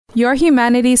Your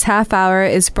Humanities Half Hour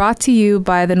is brought to you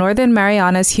by the Northern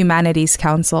Marianas Humanities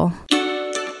Council.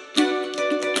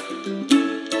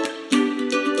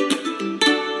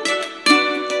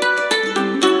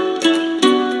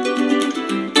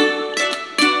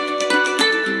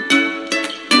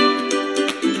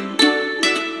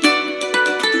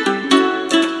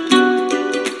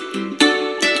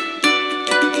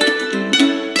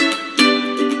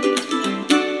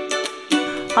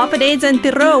 Happenades and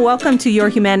Tiro, welcome to Your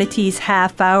Humanities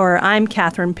Half Hour. I'm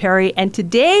Catherine Perry, and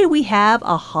today we have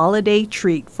a holiday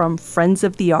treat from Friends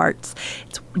of the Arts.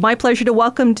 It's my pleasure to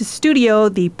welcome to studio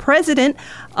the president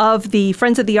of the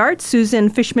Friends of the Arts, Susan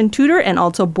Fishman-Tudor, and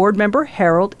also board member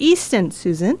Harold Easton.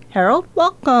 Susan, Harold,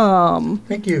 welcome.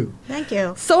 Thank you. Thank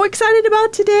you. So excited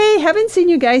about today. Haven't seen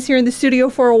you guys here in the studio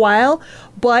for a while,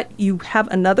 but you have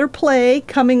another play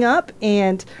coming up,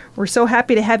 and we're so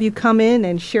happy to have you come in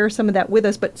and share some of that with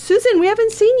us. But Susan, we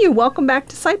haven't seen you. Welcome back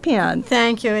to Saipan.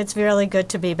 Thank you. It's really good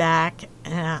to be back.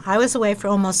 I was away for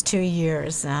almost 2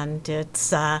 years, and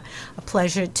it's a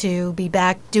pleasure to be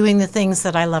back doing the things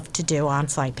that I love to do on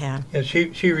Saipan. Yeah,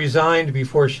 she resigned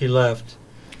before she left.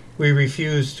 We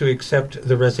refused to accept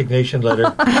the resignation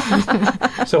letter.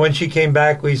 So when she came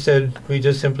back, we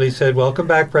just simply said, "Welcome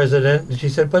back, President." And she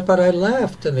said, but I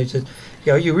left. And they said,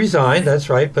 "Yeah, you resigned, that's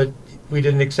right, but we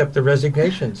didn't accept the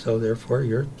resignation, so therefore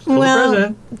you're still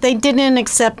president." They didn't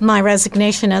accept my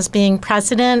resignation as being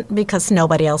president because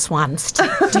nobody else wants to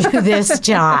do this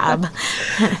job.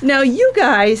 Now, you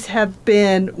guys have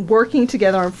been working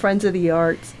together on Friends of the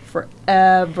Arts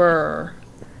forever.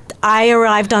 I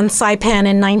arrived on Saipan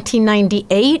in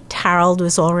 1998. Harold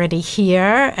was already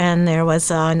here, and there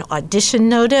was an audition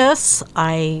notice.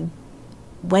 I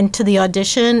went to the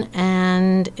audition,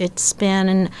 and it's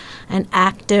been an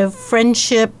active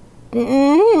friendship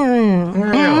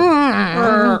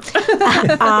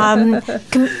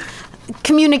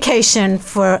communication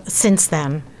since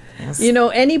then. Yes. You know,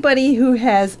 anybody who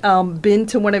has been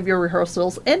to one of your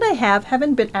rehearsals, and I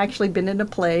haven't actually been in a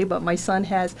play, but my son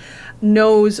has,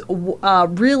 knows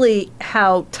really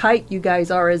how tight you guys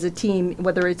are as a team,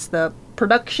 whether it's the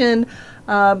production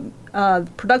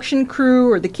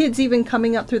crew or the kids even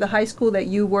coming up through the high school that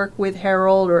you work with,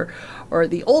 Harold, or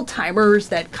the old-timers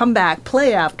that come back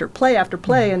play after play after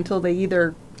play until they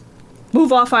either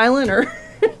move off island or...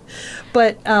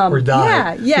 But or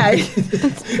die. Yeah.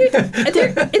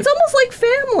 It's almost like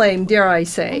family, dare I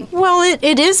say. Well,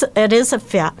 it is a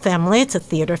family. It's a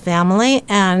theater family,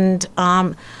 and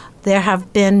there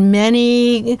have been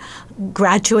many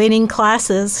graduating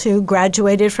classes who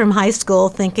graduated from high school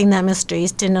thinking that Mr.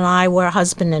 Easton and I were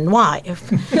husband and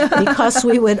wife because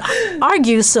we would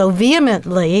argue so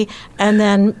vehemently and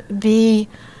then be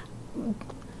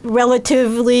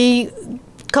relatively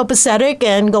copacetic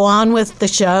and go on with the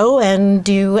show and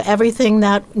do everything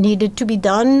that needed to be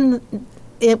done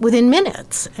within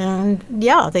minutes. And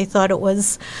yeah, they thought it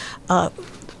was a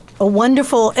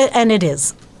wonderful, and it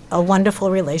is a wonderful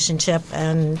relationship,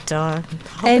 and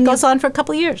it goes on for a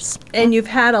couple of years. And you've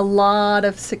had a lot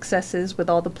of successes with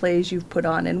all the plays you've put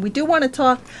on. And we do want to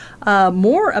talk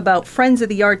more about Friends of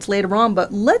the Arts later on,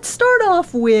 but let's start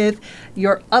off with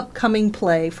your upcoming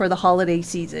play for the holiday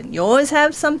season. You always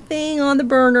have something on the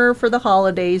burner for the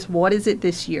holidays. What is it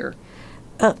this year?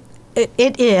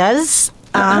 It is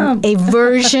a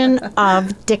version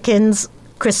of Dickens'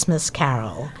 Christmas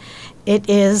Carol. It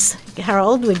is,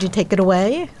 Harold, would you take it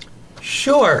away?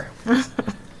 Sure.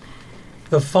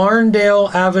 The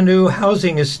Farndale Avenue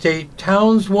Housing Estate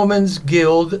Townswomen's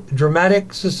Guild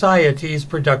Dramatic Society's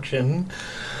production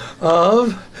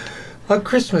of A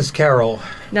Christmas Carol.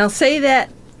 Now say that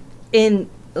in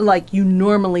like you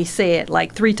normally say it,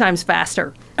 like 3 times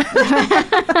faster.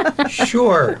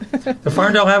 Sure. The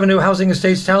Farndale Avenue Housing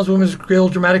Estates Townswomen's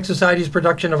Guild Dramatic Society's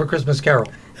production of A Christmas Carol.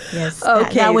 Yes,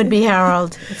 okay. That would be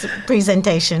Harold. It's a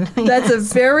presentation. That's a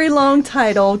very long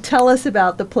title. Tell us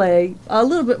about the play a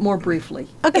little bit more briefly.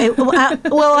 Okay,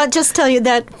 well, I'll just tell you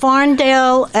that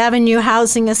Farndale Avenue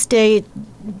Housing Estate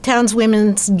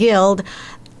Townswomen's Guild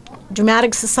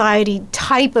Dramatic Society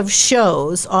type of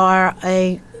shows are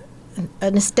an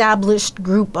established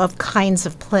group of kinds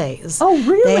of plays. Oh,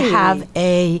 really? They have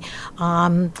a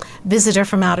visitor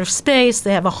from outer space.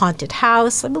 They have a haunted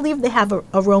house. I believe they have a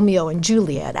Romeo and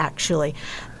Juliet, actually.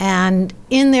 And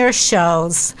in their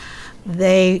shows,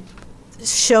 they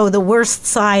show the worst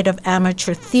side of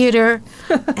amateur theater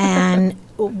and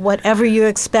whatever you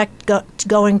expect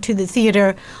going to the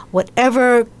theater,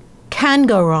 whatever can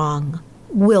go wrong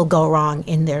will go wrong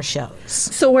in their shows.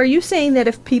 So are you saying that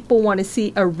if people want to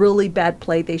see a really bad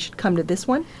play, they should come to this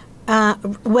one?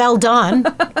 Well done,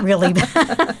 really.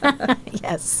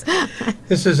 Yes.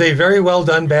 This is a very well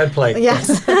done bad play.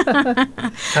 Yes.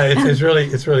 It's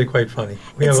really quite funny.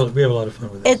 We have a lot of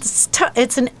fun with this.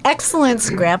 It's an excellent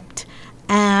script,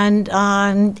 and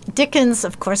Dickens,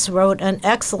 of course, wrote an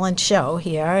excellent show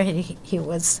here. He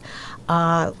was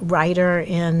a writer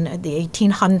in the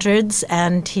 1800s,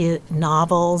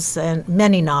 and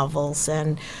many novels,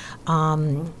 and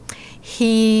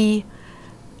he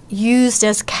used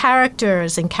as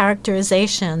characters and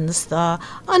characterizations the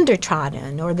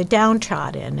undertrodden or the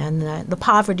downtrodden and the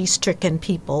poverty-stricken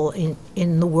people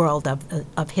in the world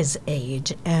of his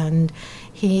age. And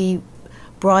he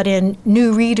brought in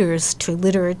new readers to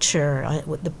literature.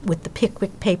 With the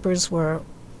Pickwick Papers were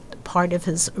part of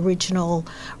his original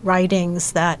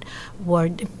writings that were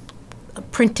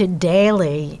printed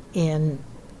daily in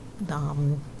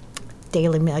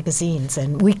daily magazines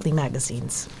and weekly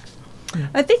magazines.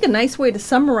 I think a nice way to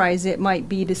summarize it might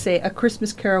be to say A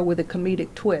Christmas Carol with a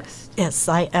comedic twist. Yes,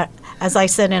 as I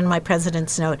said in my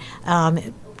president's note,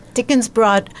 Dickens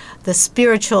brought the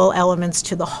spiritual elements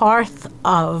to the hearth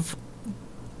of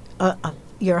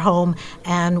your home,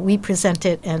 and we present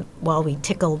it while we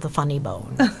tickle the funny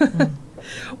bone.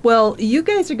 Well, you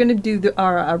guys are going to do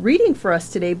our reading for us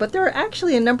today, but there are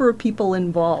actually a number of people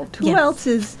involved. Who else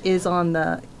is on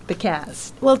the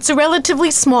cast? Well, it's a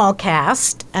relatively small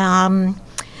cast.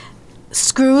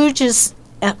 Scrooge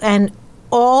and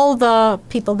all the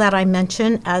people that I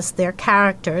mentioned as their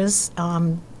characters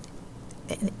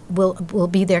will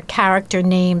be their character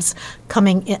names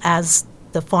coming as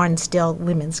the Farnsdale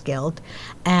Women's Guild.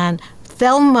 And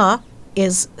Thelma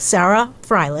is Sarah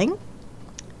Freiling.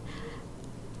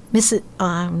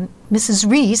 Mrs.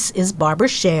 Reese is Barbara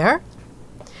Scher.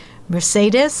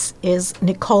 Mercedes is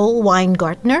Nicole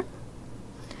Weingartner.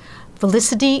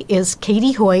 Felicity is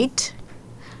Katie Hoyt.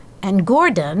 And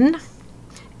Gordon,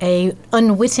 a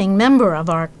unwitting member of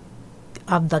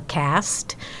the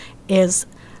cast, is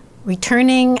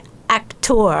returning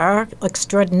actor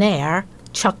extraordinaire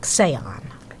Chuck Sayon.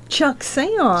 Chuck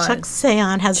Sayon. Chuck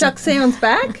Sayon has. Chuck Sayon's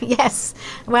back? Yes.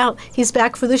 Well, he's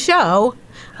back for the show.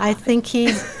 I think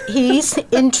he's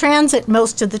in transit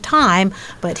most of the time,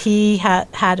 but he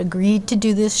had agreed to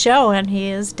do this show, and he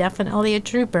is definitely a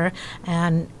trooper,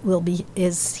 and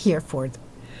is here for it.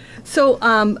 So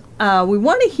we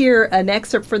want to hear an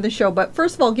excerpt for the show, but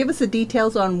first of all, give us the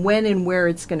details on when and where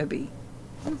it's going to be.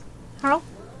 Harold,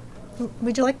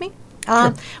 would you like me?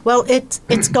 Sure. Well,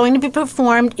 it's going to be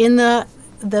performed in the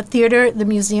theater, the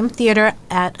Museum Theater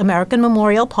at American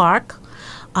Memorial Park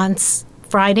on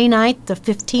Friday night, the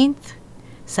 15th,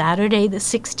 Saturday, the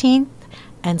 16th,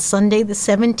 and Sunday, the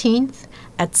 17th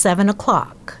at 7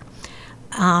 o'clock.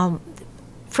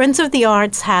 Friends of the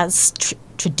Arts has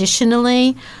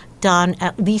traditionally done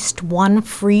at least one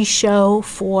free show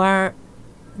for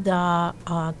the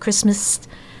Christmas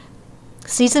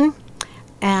season.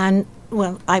 And,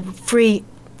 well,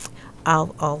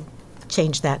 I'll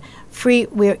change that. Free,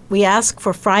 we ask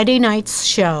for Friday night's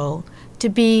show to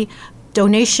be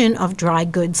donation of dry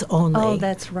goods only. Oh,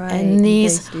 that's right. And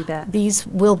these do that. These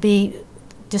will be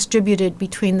distributed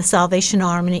between the Salvation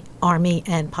Army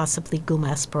and possibly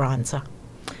Guma Esperanza.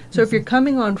 So if you're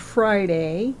coming on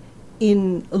Friday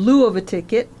in lieu of a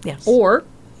ticket, yes, or,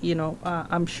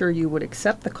 I'm sure you would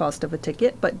accept the cost of a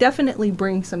ticket, but definitely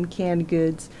bring some canned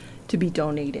goods to be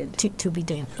donated. To be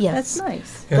donated, yes. That's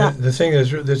nice. And the thing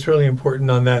that's really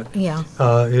important on that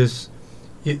is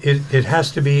it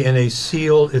has to be a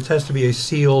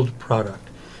sealed product.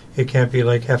 It can't be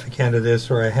like half a can of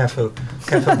this or half a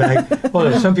bag.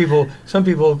 Well, some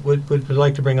people would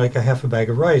like to bring like a half a bag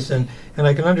of rice, and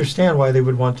I can understand why they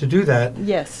would want to do that.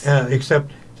 Yes.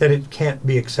 Except that it can't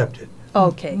be accepted.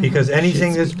 Okay. Because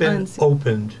anything that's been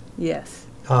opened, yes,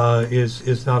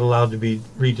 is not allowed to be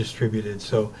redistributed.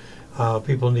 So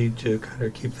people need to kind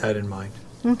of keep that in mind.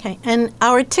 Okay. And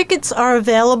our tickets are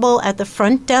available at the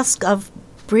front desk of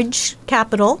Bridge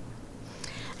Capital,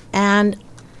 and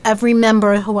every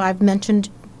member who I've mentioned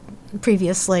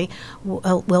previously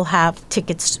will have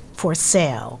tickets for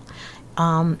sale.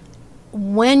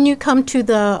 When you come to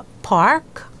the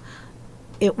park,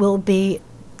 it will be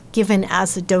given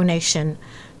as a donation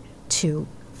to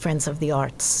Friends of the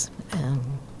Arts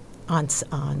on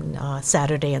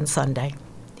Saturday and Sunday.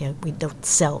 We don't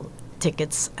sell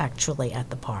tickets actually at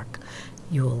the park.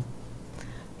 You will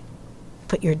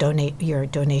put your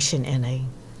donation in a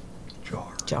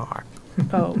jar.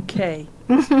 Okay.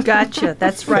 Gotcha.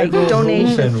 That's right. Donation.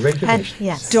 Rules and regulations.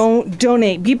 Yes. Don't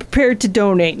donate. Be prepared to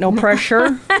donate. No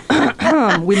pressure.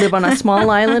 We live on a small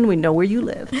island. We know where you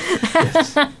live.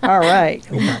 Yes. All right.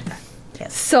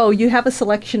 So you have a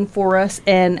selection for us,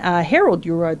 and Harold,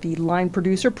 you are the line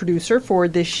producer for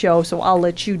this show, so I'll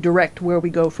let you direct where we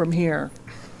go from here.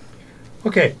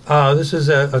 Okay, this is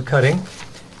a cutting,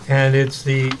 and it's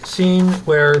the scene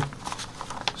where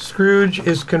Scrooge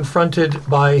is confronted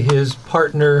by his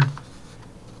partner,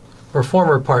 or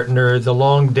former partner, the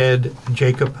long-dead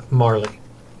Jacob Marley.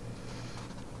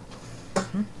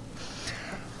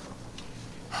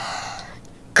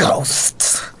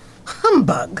 Ghosts.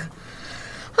 Humbug.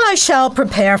 I shall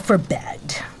prepare for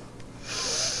bed.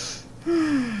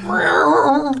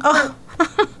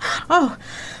 Oh,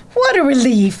 what a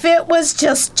relief. It was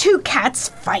just two cats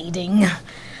fighting.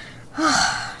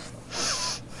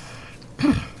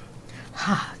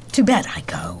 To bed I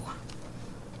go.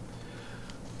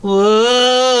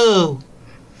 Whoa!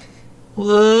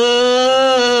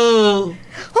 Whoa!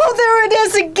 Oh, there it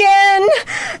is again!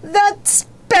 That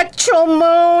spectral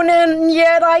moan, and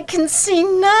yet I can see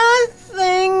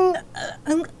nothing.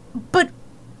 But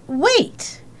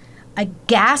wait. A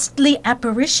ghastly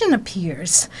apparition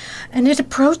appears, and it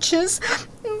approaches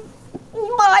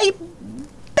my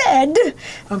bed.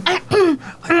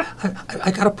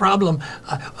 I got a problem.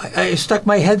 I stuck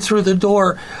my head through the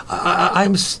door.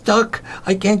 I'm stuck.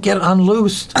 I can't get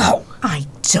unloosed. Oh, I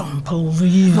don't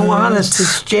believe No, it. honest,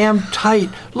 it's jammed tight.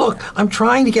 Look, I'm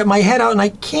trying to get my head out and I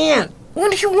can't.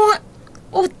 What do you want?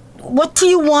 What do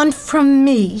you want from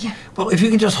me? Well, if you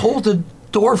can just hold the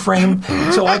door frame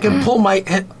so I can pull my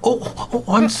head. Oh,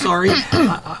 I'm sorry.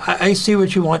 I see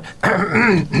what you want.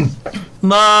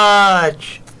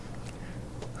 Much.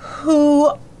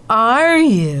 Who are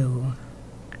you?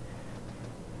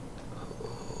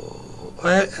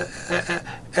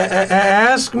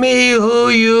 Ask me who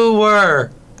you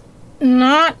were.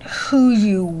 Not who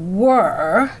you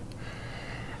were.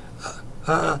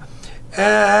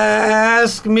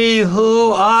 Ask me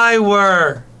who I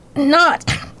were. Not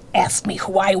ask me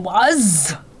who I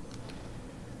was.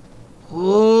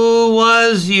 Who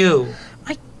was you?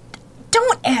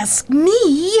 Don't ask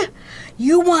me.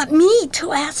 You want me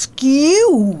to ask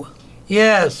you.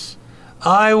 Yes,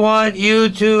 I want you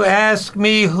to ask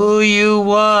me who you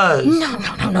was.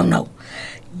 No.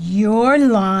 Your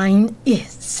line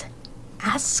is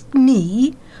ask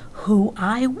me who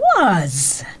I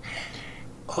was.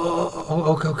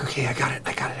 Oh, okay, I got it.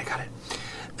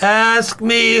 Ask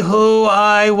me who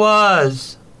I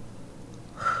was.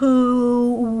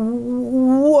 Who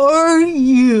were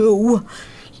you?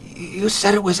 You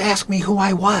said it was ask me who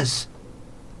I was.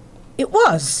 It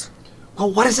was.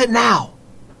 Well, what is it now?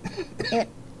 It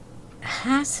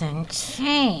hasn't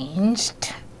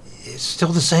changed. It's still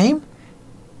the same?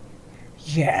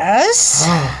 Yes.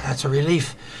 Oh, that's a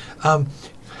relief.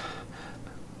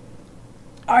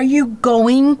 Are you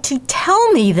going to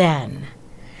tell me then?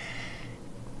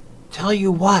 Tell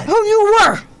you what? Who you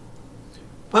were?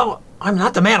 Well, I'm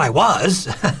not the man I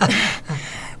was.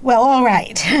 Well, all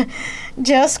right.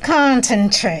 Just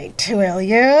concentrate, will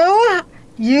you?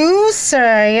 You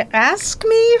say, ask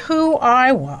me who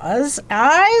I was.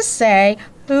 I say,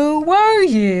 who were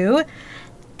you?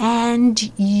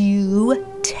 And you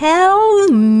tell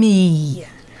me.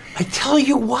 I tell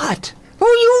you what? Who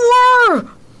you were.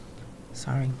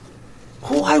 Sorry.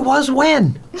 Who I was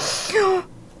when?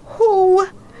 Who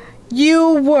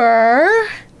you were?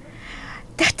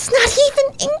 That's not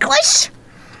even English.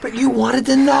 But you wanted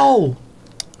to know.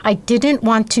 I didn't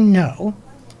want to know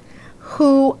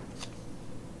who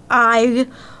I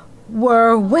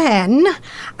were when.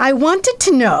 I wanted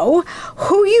to know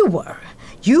who you were.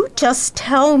 You just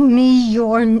tell me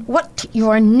what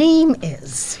your name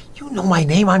is. You know my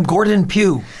name. I'm Gordon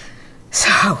Pugh.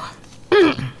 So,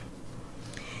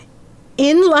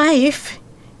 in life,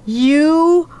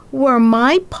 you were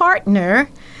my partner,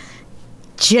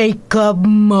 Jacob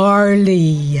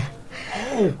Marley.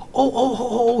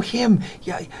 Oh, him.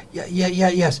 Yeah,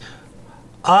 yes.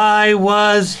 I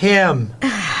was him.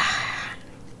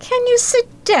 Can you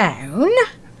sit down?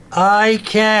 I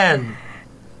can.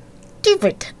 Do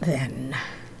it then.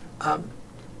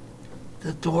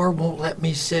 The door won't let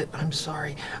me sit. I'm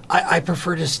sorry. I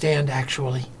prefer to stand,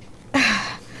 actually.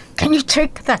 Can you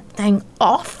take that thing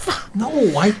off?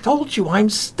 No, I told you I'm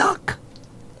stuck.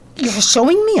 You're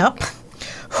showing me up.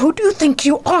 Who do you think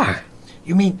you are?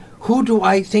 You mean, who do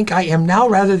I think I am now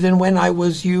rather than when I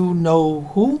was you know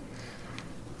who?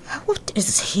 What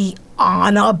is he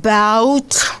on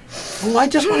about? Oh, I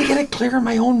just want to get it clear in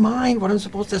my own mind what I'm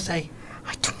supposed to say.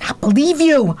 I do not believe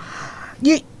you.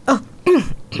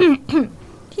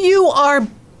 You are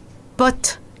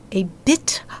but a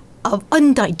bit of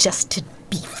undigested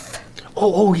beef.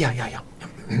 Oh, yeah.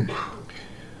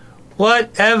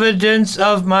 What evidence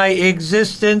of my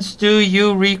existence do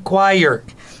you require?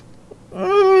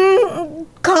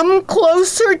 Come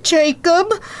closer,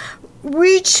 Jacob.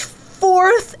 Reach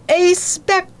forth a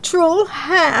spectral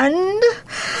hand.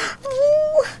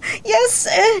 Oh, yes,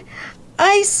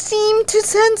 I seem to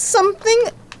sense something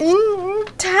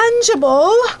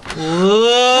intangible.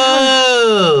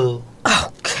 Whoa!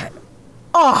 Okay,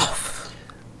 off.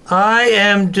 I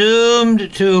am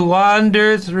doomed to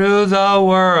wander through the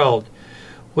world,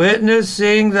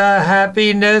 witnessing the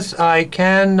happiness I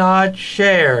cannot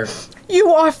share. You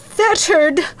are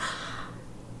fettered.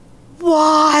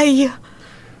 Why?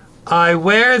 I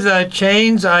wear the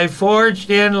chains I forged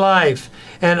in life,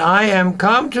 and I am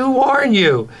come to warn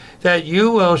you that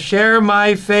you will share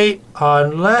my fate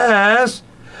unless...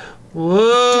 Whoa!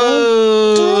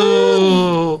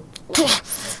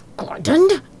 Gordon,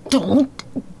 don't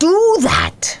do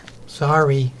that.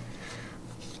 Sorry.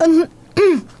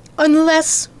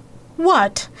 Unless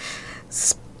what?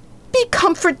 Speak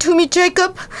comfort to me,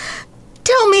 Jacob.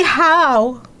 Tell me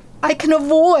how I can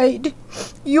avoid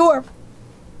your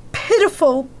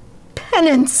pitiful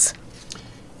penance.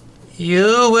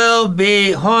 You will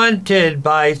be haunted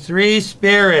by 3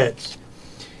 spirits.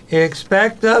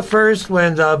 Expect the first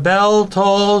when the bell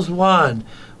tolls 1.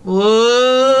 Woo!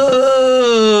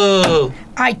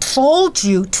 I told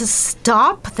you to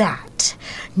stop that.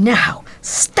 Now,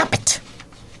 stop it.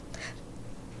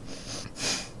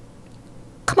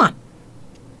 Come on.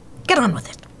 Get on with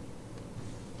it.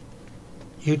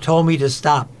 You told me to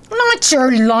stop. Not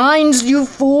your lines, you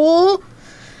fool.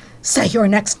 Say your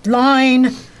next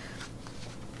line.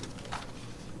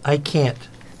 I can't.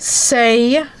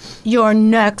 Say your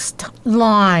next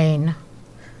line.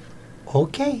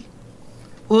 Okay.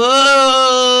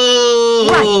 Whoa!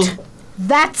 Right.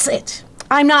 That's it.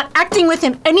 I'm not acting with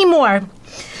him anymore.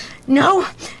 No,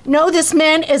 this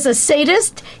man is a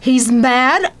sadist. He's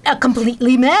mad,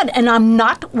 completely mad, and I'm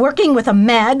not working with a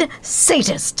mad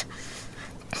sadist.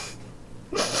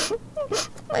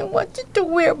 I wanted to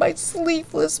wear my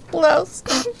sleeveless blouse.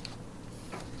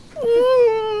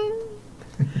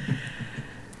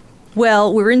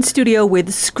 Well, we're in studio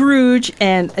with Scrooge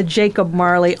and Jacob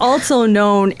Marley, also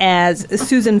known as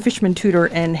Susan Fishman-Tudor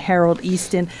and Harold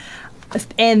Easton.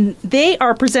 And they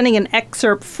are presenting an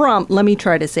excerpt from, let me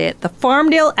try to say it, the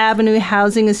Farmdale Avenue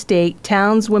Housing Estate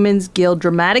Towns Women's Guild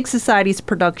Dramatic Society's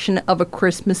production of A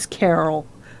Christmas Carol.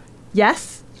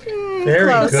 Yes?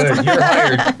 Very Close. good. You're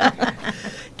hired.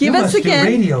 Give You us must do again.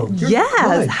 radio. You're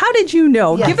Yes. good. How did you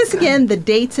know? Yes. Give us again the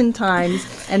dates and times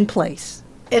and place.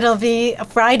 It'll be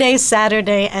Friday,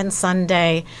 Saturday, and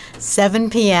Sunday, 7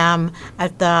 p.m.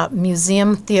 at the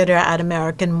Museum Theater at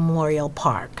American Memorial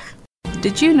Park.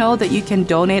 Did you know that you can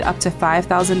donate up to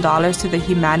 $5,000 to the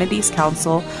Humanities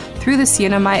Council through the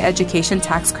CNMI Education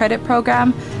Tax Credit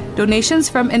Program? Donations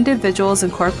from individuals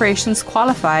and corporations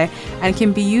qualify and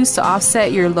can be used to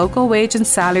offset your local wage and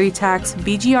salary tax,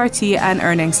 BGRT, and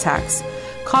earnings tax.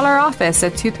 Call our office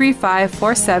at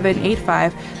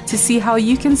 235-4785 to see how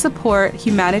you can support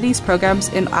humanities programs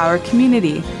in our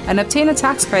community and obtain a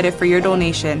tax credit for your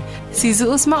donation.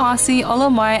 Sizuus Maasi,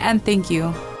 Olomai, and thank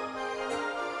you.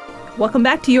 Welcome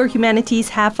back to Your Humanities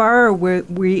Half Hour, where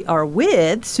we are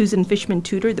with Susan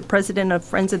Fishman-Tudor, the president of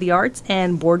Friends of the Arts,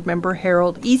 and board member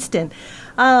Harold Easton.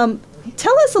 Tell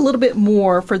us a little bit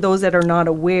more, for those that are not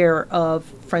aware of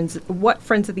what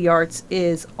Friends of the Arts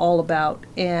is all about,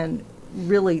 and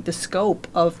really the scope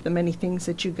of the many things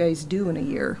that you guys do in a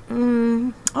year.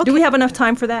 Okay. Do we have enough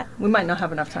time for that? We might not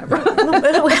have enough time. We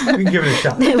can give it a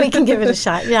shot. We can give it a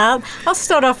shot. Yeah, I'll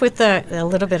start off with a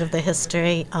little bit of the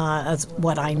history, as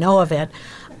what I know of it.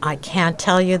 I can't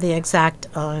tell you the exact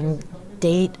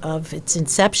date of its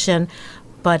inception,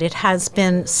 but it has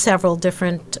been several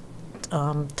different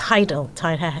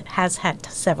has had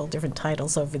several different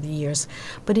titles over the years.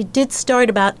 But it did start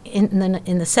about in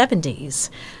the 70s.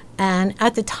 And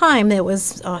at the time, it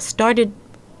was started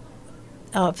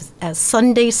as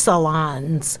Sunday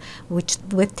salons,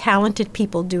 with talented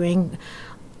people doing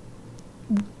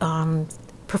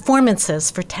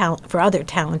performances for other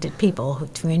talented people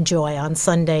to enjoy on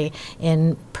Sunday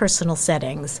in personal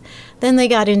settings. Then they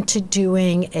got into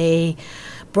doing a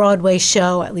Broadway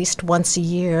show at least once a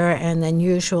year, and then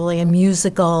usually a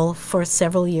musical for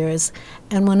several years.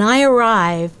 And when I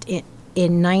arrived in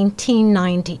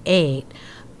 1998,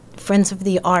 Friends of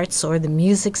the Arts, or the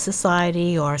Music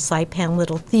Society, or Saipan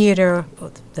Little Theater,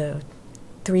 the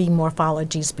 3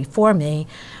 morphologies before me,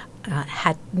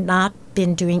 had not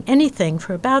been doing anything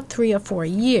for about 3 or 4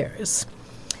 years.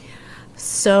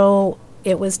 So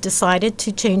it was decided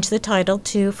to change the title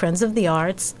to Friends of the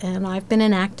Arts, and I've been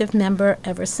an active member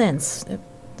ever since.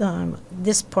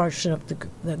 this portion of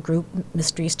the group,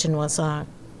 Mr. Easton was a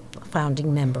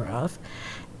founding member of.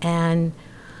 And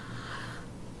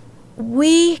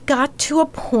we got to a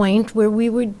point where we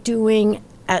were doing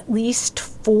at least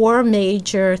 4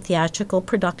 major theatrical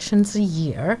productions a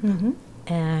year. Mm-hmm.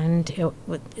 And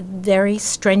very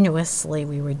strenuously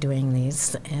we were doing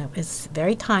these. It was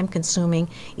very time-consuming.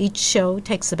 Each show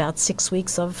takes about 6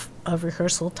 weeks of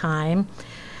rehearsal time.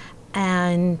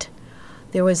 And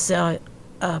there was a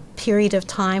period of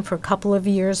time for a couple of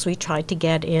years we tried to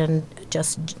get in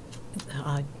just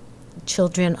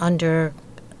children under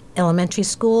elementary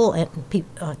school and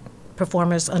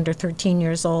performers under 13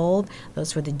 years old.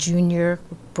 Those were the junior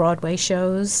Broadway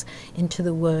shows, Into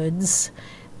the Woods,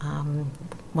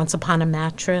 Once Upon a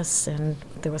Mattress, and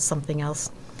there was something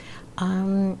else.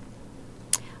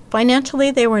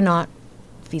 Financially, they were not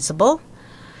feasible.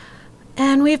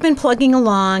 And we've been plugging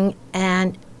along,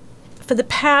 and for the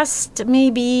past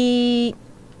maybe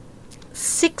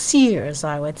 6 years,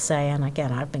 I would say, and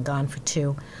again, I've been gone for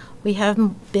 2, we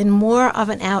have been more of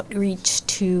an outreach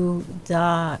to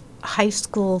the high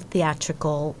school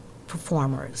theatrical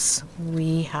performers.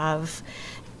 We have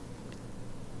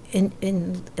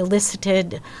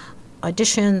elicited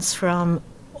auditions from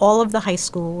all of the high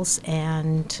schools,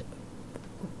 and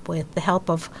with the help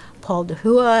of Paul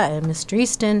DeHua and Mr.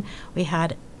 Easton, we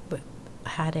had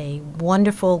a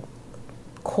wonderful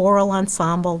choral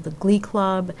ensemble, the Glee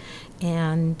Club,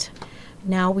 and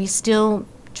now we still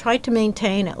try to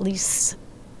maintain at least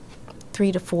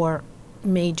 3 to 4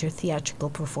 major theatrical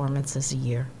performances a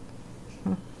year.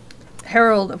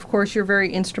 Harold, of course, you're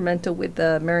very instrumental with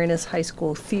the Marianus High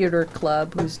School Theater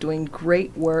Club, who's doing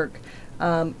great work.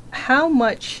 How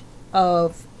much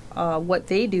of what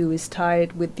they do is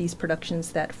tied with these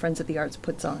productions that Friends of the Arts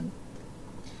puts on?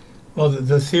 Well,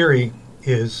 the theory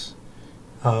is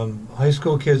high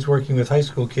school kids working with high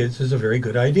school kids is a very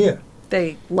good idea.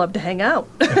 They love to hang out.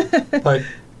 But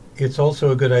it's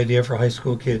also a good idea for high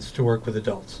school kids to work with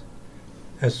adults.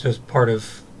 That's just part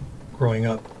of growing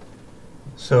up.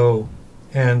 So,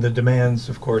 and the demands,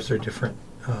 of course, are different.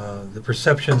 The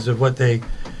perceptions of what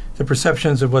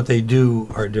they do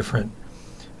are different.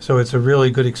 So it's a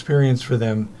really good experience for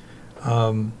them.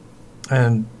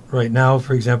 And right now,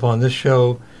 for example, on this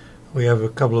show, we have a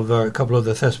couple of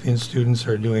the thespian students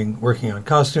are working on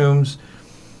costumes.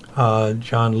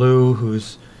 John Liu,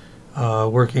 who's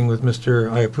working with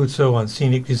Mr. Iapuzzo on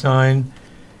scenic design.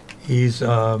 He's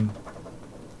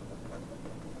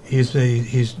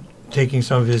taking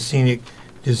some of his scenic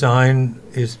design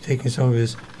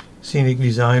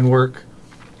work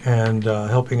and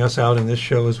helping us out in this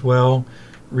show as well,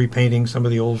 repainting some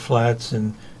of the old flats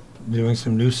and doing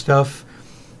some new stuff.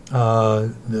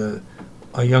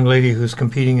 A young lady who's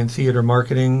competing in theater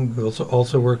marketing, who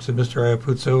also works at Mr.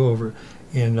 Iapuzzo over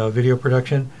in video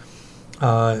production.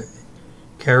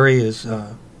 Carrie is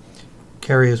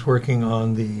working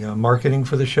on the marketing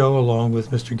for the show along with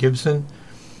Mr. Gibson.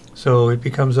 So it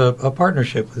becomes a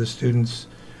partnership with students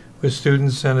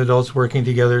and adults working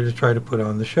together to try to put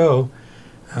on the show.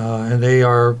 And they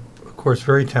are, of course,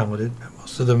 very talented.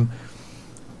 Most of them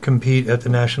compete at the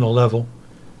national level,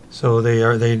 so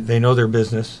they know their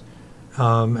business,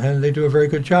 and they do a very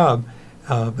good job.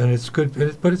 And it's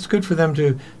good, but it's good for them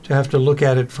to have to look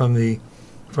at it from the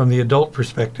adult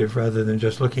perspective rather than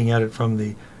just looking at it from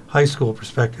the high school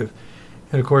perspective.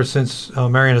 And of course, since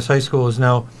Marianus High School has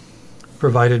now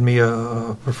provided me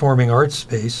a performing arts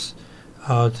space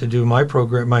to do my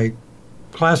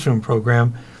classroom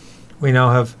program, we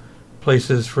now have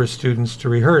places for students to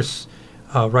rehearse.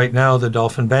 Right now, the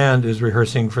Dolphin Band is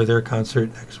rehearsing for their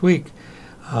concert next week.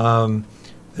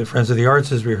 The Friends of the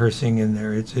Arts is rehearsing in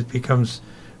there. It becomes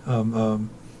a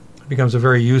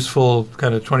very useful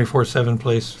kind of 24/7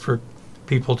 place for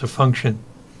people to function,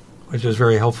 which is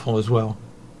very helpful as well.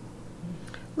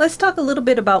 Let's talk a little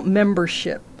bit about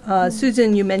membership.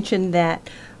 Susan, you mentioned that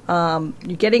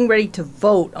you're getting ready to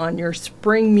vote on your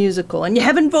spring musical, and you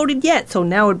haven't voted yet, so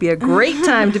now would be a great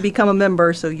time to become a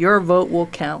member, so your vote will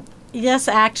count. Yes,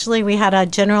 actually, we had a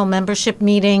general membership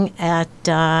meeting at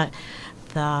the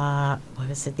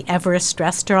Everest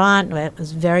restaurant. It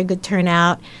was very good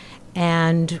turnout,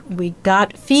 and we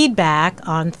got feedback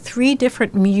on 3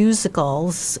 different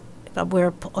musicals.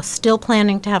 We're still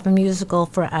planning to have a musical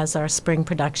as our spring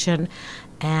production,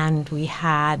 and we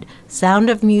had Sound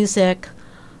of Music,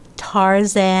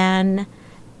 Tarzan,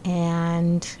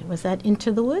 and was that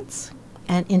Into the Woods?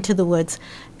 And Into the Woods.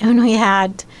 And we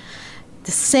had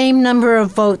the same number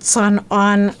of votes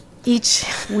on each.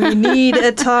 We need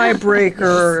a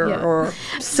tiebreaker Yeah. or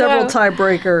several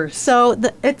tiebreakers. So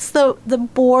the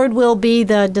board will be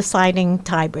the deciding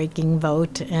tie-breaking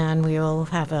vote, and we will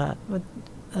have a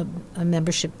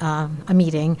membership a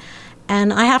meeting.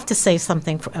 And I have to say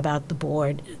something about the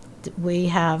board. We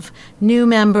have new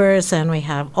members and we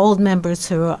have old members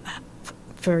who,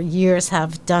 for years,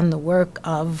 have done the work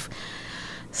of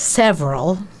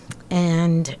several,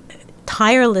 and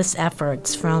tireless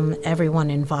efforts from everyone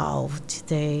involved.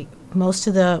 Most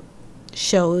of the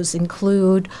shows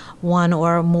include one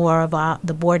or more of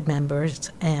the board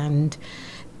members, and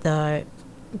the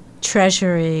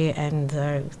treasury and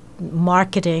the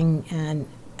marketing and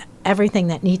everything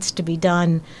that needs to be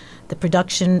done, the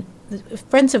production.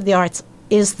 Friends of the Arts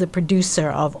is the producer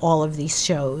of all of these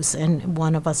shows, and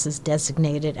one of us is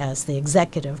designated as the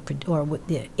executive,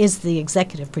 is the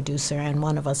executive producer, and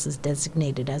one of us is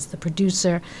designated as the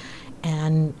producer,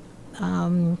 and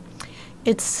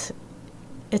it's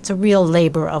a real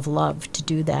labor of love to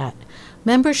do that.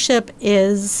 Membership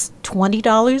is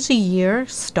 $20 a year,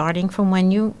 starting from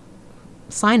when you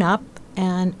sign up,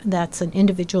 and that's an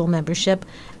individual membership,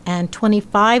 and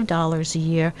 $25 a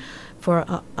year for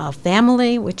a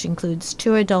family, which includes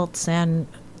 2 adults and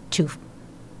two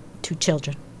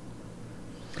children.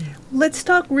 Let's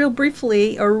talk real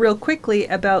briefly or real quickly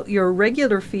about your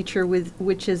regular feature,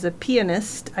 which is a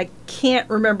pianist. I can't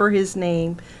remember his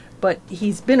name, but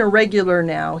he's been a regular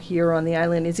now here on the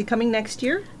island. Is he coming next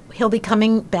year? He'll be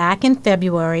coming back in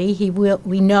February.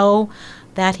 We know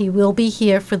that he will be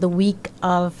here for the week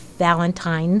of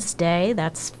Valentine's Day.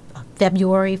 That's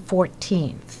February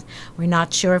 14th. We're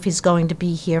not sure if he's going to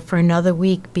be here for another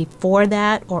week before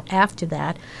that or after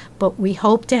that, but we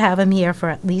hope to have him here for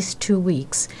at least 2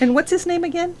 weeks. And what's his name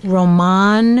again?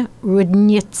 Roman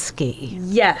Rudnitsky.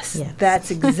 Yes,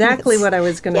 that's exactly what I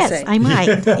was going to say. Yes, I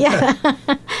might.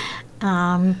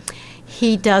 Yeah.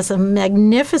 He does a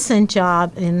magnificent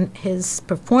job in his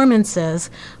performances,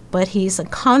 but he's a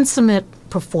consummate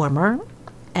performer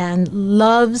and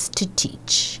loves to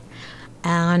teach.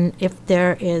 And if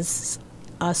there is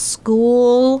a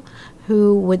school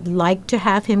who would like to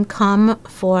have him come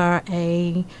for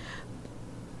a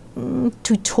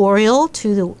tutorial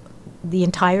to the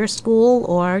entire school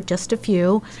or just a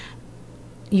few,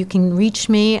 you can reach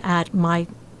me at my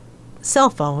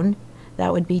cell phone.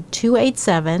 That would be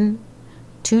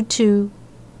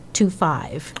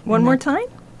 287-2225. One more time?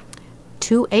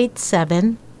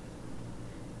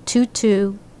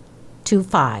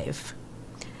 287-2225.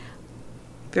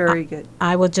 Very good.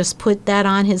 I will just put that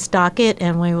on his docket,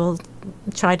 and we will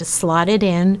try to slot it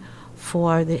in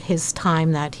for his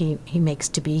time that he makes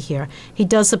to be here. He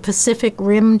does a Pacific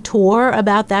Rim tour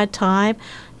about that time.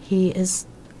 He is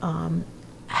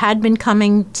had been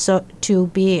coming to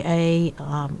be a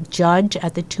judge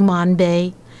at the Tuman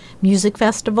Bay Music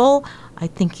Festival. I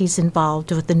think he's involved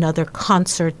with another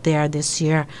concert there this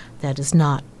year that is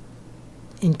not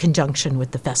in conjunction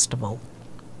with the festival.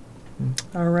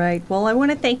 All right. Well, I want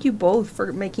to thank you both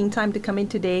for making time to come in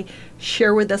today,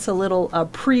 share with us a little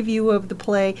preview of the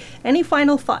play. Any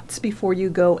final thoughts before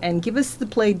you go, and give us the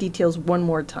play details one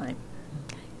more time.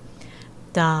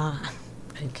 The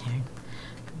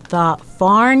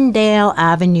Farndale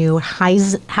Avenue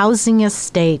Housing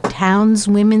Estate Towns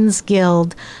Women's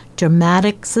Guild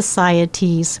Dramatic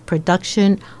Society's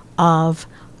production of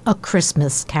A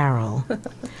Christmas Carol.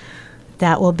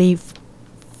 That will be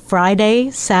Friday,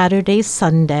 Saturday,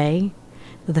 Sunday,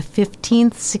 the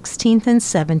 15th, 16th, and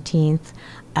 17th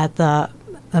at the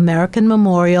American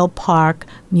Memorial Park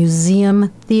Museum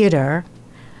Theater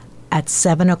at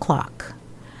 7 o'clock.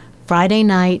 Friday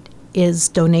night is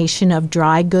donation of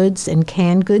dry goods and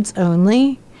canned goods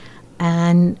only,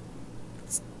 and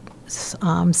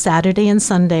Saturday and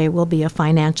Sunday will be a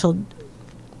financial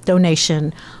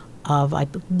donation of, I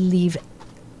believe,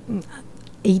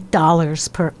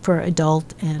 $8 per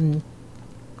adult, and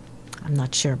I'm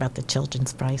not sure about the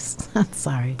children's price.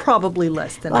 Sorry. Probably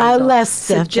less than less.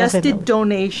 Suggested Definitely.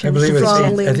 donations I believe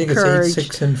strongly I think encouraged. it's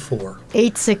 8, 6, and 4.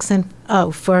 8, 6, and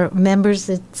for members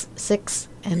it's 6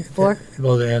 and 4.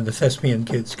 Well, and the thespian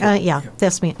kids.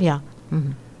 Thespian. Yeah.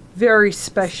 Mm-hmm. Very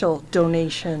special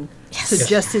donation. Yes.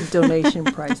 Suggested donation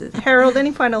prizes. Harold,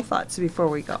 any final thoughts before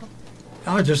we go?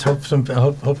 I just hope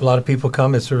hope a lot of people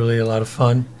come. It's really a lot of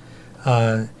fun.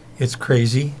 It's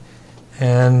crazy,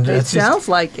 and It sounds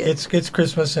like it. It's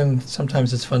Christmas, and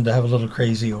sometimes it's fun to have a little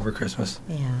crazy over Christmas.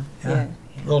 Yeah. Yeah.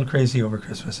 A little crazy over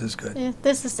Christmas is good. Yeah,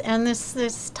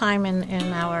 this time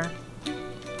in our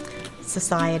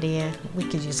society, we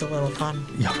could use a little fun.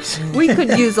 Yes. We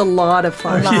could use a lot of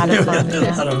fun. A lot of fun. A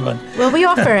lot of fun. Well, we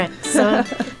offer it, so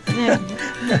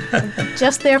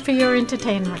Just there for your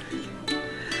entertainment.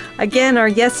 Again, our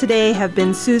guests today have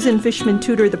been Susan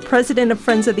Fishman-Tudor, the president of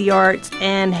Friends of the Arts,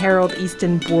 and Harold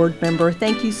Easton, board member.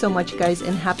 Thank you so much, guys,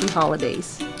 and happy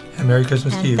holidays. And Merry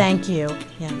Christmas to you. Thank you.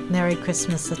 Yeah, Merry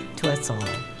Christmas to us all.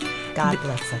 God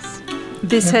bless us.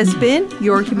 This has been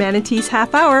Your Humanities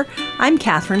Half Hour. I'm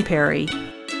Catherine Perry.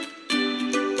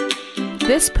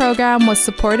 This program was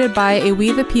supported by a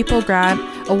We the People grant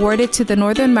awarded to the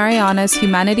Northern Marianas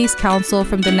Humanities Council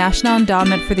from the National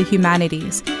Endowment for the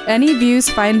Humanities. Any views,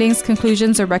 findings,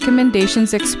 conclusions, or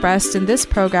recommendations expressed in this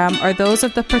program are those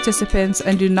of the participants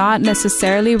and do not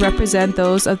necessarily represent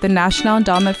those of the National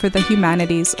Endowment for the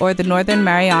Humanities or the Northern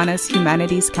Marianas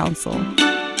Humanities Council.